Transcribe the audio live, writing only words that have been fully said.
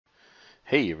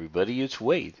Hey everybody, it's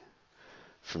Wade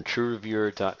from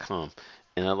TrueReviewer.com,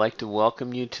 and I'd like to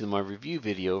welcome you to my review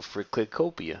video for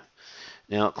Clickopia.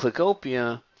 Now,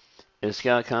 Clickopia has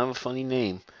got kind of a funny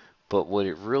name, but what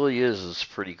it really is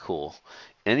pretty cool.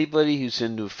 Anybody who's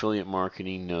into affiliate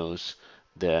marketing knows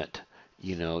that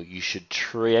you should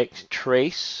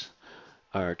trace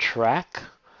or track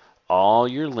all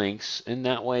your links, and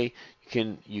that way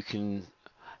you can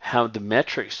have the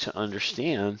metrics to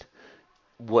understand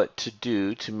what to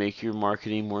do to make your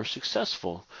marketing more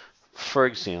successful. For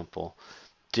example,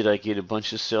 did I get a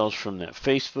bunch of sales from that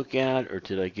Facebook ad, or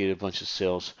did I get a bunch of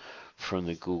sales from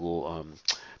the Google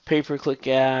pay-per-click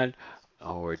ad,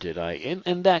 or did I,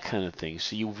 and that kind of thing.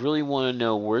 So you really want to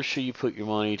know where should you put your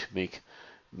money to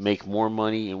make more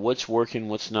money, and what's working,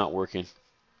 what's not working.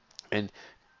 And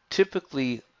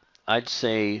typically, I'd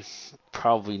say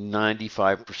probably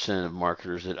 95% of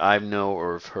marketers that I know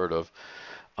or have heard of,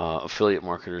 affiliate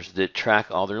marketers that track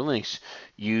all their links,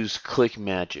 use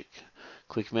ClickMagick.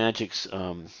 ClickMagick's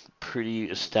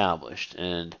pretty established,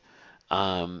 and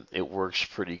it works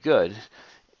pretty good.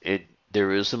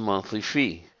 There is a monthly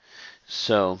fee.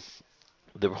 So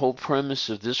the whole premise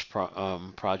of this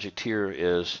project here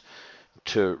is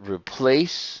to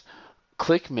replace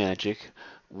ClickMagick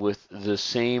with the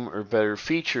same or better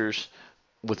features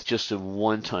with just a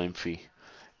one-time fee,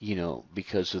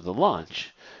 because of the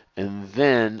launch. And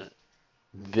then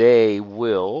they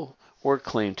will, or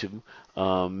claim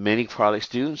to, many products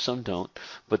do and some don't,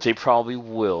 but they probably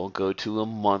will go to a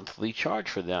monthly charge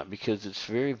for that because it's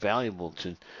very valuable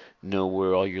to know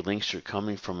where all your links are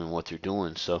coming from and what they're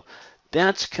doing. So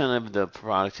that's kind of the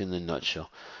product in the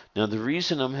nutshell. Now, the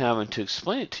reason I'm having to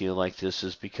explain it to you like this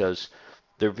is because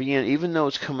even though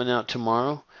it's coming out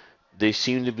tomorrow, they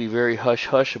seem to be very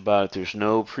hush-hush about it. There's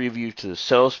no preview to the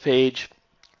sales page.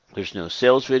 There's no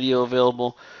sales video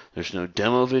available. There's no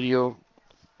demo video,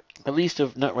 at least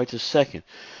not right this second.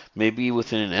 Maybe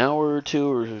within an hour or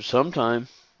two or sometime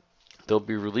they'll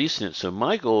be releasing it. So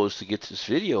my goal is to get this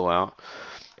video out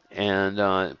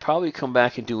and probably come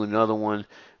back and do another one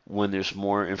when there's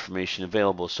more information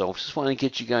available. So I just want to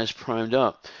get you guys primed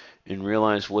up and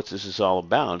realize what this is all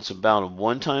about. It's about a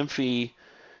one-time fee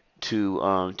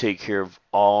to take care of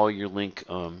all your link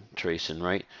tracing,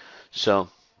 right? So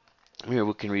here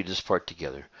we can read this part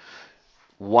together.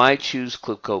 Why choose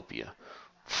Clickopia?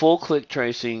 Full click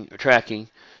tracking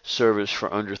service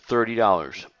for under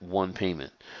 $30, one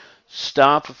payment.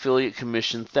 Stop affiliate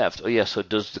commission theft. Oh yeah, so it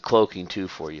does the cloaking too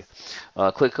for you.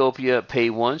 Clickopia, pay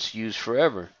once, use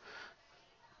forever.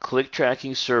 Click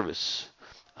tracking service.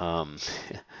 Um,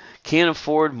 can't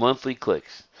afford monthly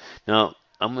clicks. Now,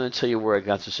 I'm going to tell you where I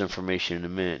got this information in a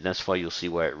minute, and that's why you'll see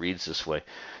why it reads this way.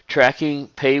 Tracking,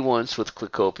 pay once with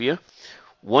Clickopia.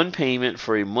 One payment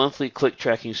for a monthly click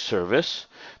tracking service.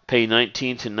 Pay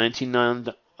 $19 to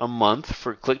 $99 a month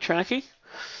for click tracking.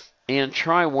 And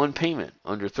try one payment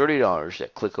under $30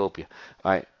 at Clickopia.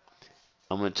 All right,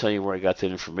 I'm going to tell you where I got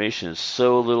that information. It's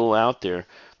so little out there,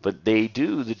 but the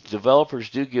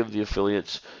developers do give the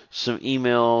affiliates some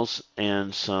emails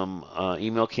and some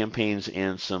email campaigns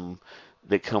and some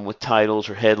that come with titles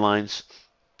or headlines,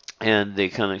 and they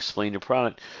kind of explain the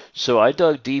product. So I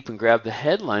dug deep and grabbed the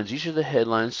headlines. These are the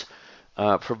headlines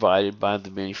provided by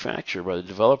the manufacturer, by the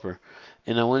developer.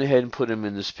 And I went ahead and put them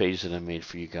in this page that I made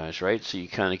for you guys, right? So you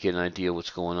kind of get an idea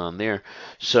what's going on there.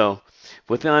 So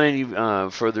without any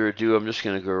further ado, I'm just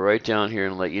going to go right down here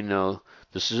and let you know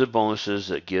this is the bonuses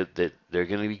that they're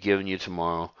going to be giving you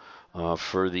tomorrow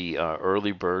for the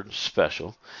early bird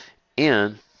special.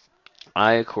 And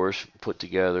I, of course, put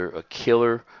together a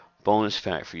killer bonus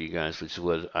pack for you guys, which is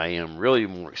what I am really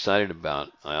more excited about.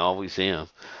 I always am.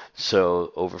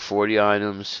 So over 40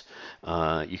 items.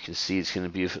 You can see it's going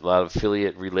to be a lot of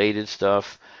affiliate related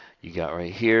stuff. You got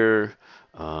right here,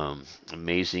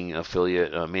 amazing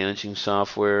affiliate managing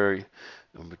software.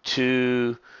 Number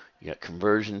 2, you got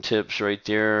conversion tips right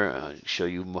there. Show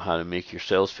you how to make your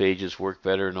sales pages work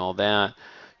better and all that.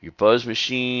 Your buzz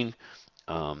machine.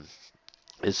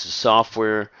 It's a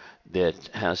software that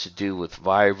has to do with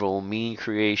viral meme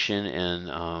creation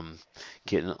and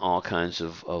getting all kinds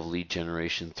of lead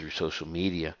generation through social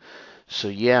media. So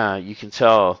yeah, you can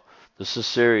tell this is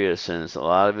serious, and a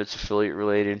lot of it's affiliate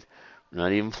related. I'm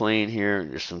not even playing here.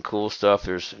 There's some cool stuff.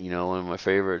 There's one of my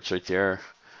favorites right there.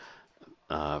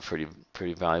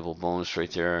 Pretty valuable bonus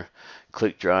right there.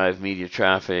 Click drive media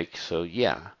traffic. So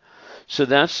yeah. So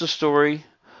that's the story.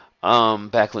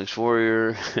 Backlinks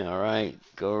warrior. All right,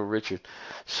 go Richard.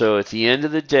 So at the end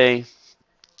of the day,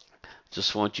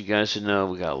 just want you guys to know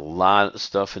we got a lot of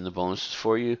stuff in the bonuses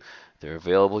for you. They're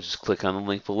available. Just click on the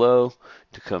link below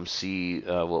to come see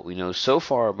what we know so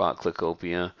far about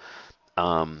Clickopia.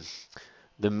 Um,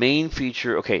 the main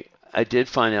feature, okay, I did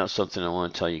find out something I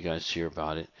want to tell you guys here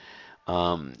about it.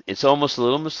 It's almost a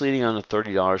little misleading on the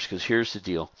 $30 because here's the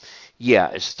deal. Yeah,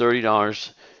 it's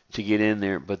 $30 to get in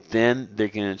there, but then they're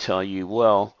going to tell you,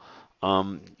 well,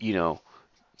 you know,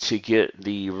 to get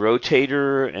the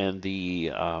rotator and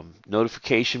the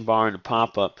notification bar and the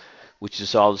pop-up, which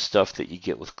is all the stuff that you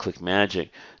get with ClickMagick,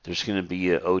 there's going to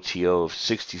be an OTO of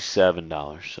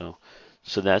 $67.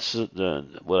 So that's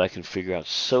what I can figure out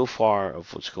so far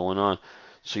of what's going on.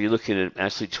 So you're looking at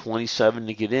actually 27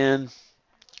 to get in,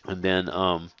 and then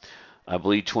I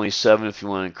believe 27 if you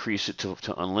want to increase it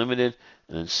to unlimited,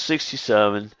 and then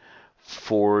 67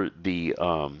 for the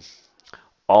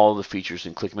all the features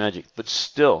in ClickMagick. But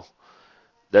still,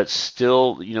 that's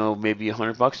still, you know, maybe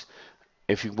 $100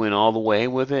 if you went all the way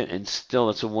with it, and still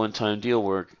that's a one-time deal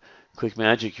where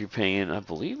ClickMagick you're paying, I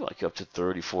believe, like up to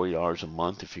 $30-$40 a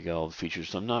month if you got all the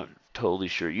features. I'm not totally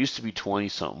sure. It used to be 20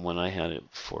 something when I had it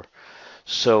before.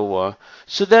 So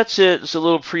that's it. It's a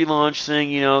little pre-launch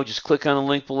thing, you know. Just click on the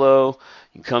link below.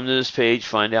 You can come to this page,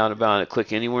 find out about it.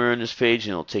 Click anywhere on this page,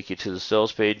 and it'll take you to the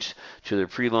sales page, to their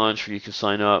pre-launch, where you can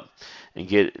sign up and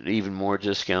get even more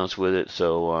discounts with it.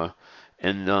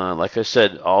 Like I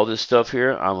said, all this stuff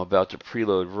here, I'm about to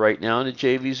preload right now into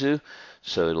JVZoo,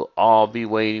 so it'll all be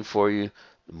waiting for you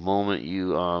the moment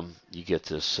you get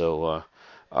this. All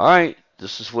right,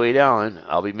 this is Wade Allen.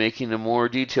 I'll be making a more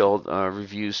detailed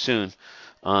review soon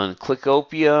on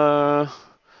Clickopia.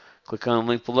 Click on the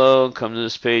link below, come to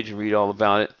this page and read all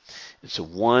about it. It's a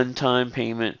one-time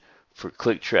payment for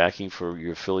click tracking for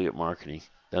your affiliate marketing.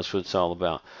 That's what it's all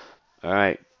about. All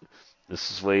right,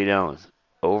 this is Wade Allen.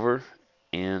 Over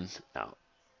and out.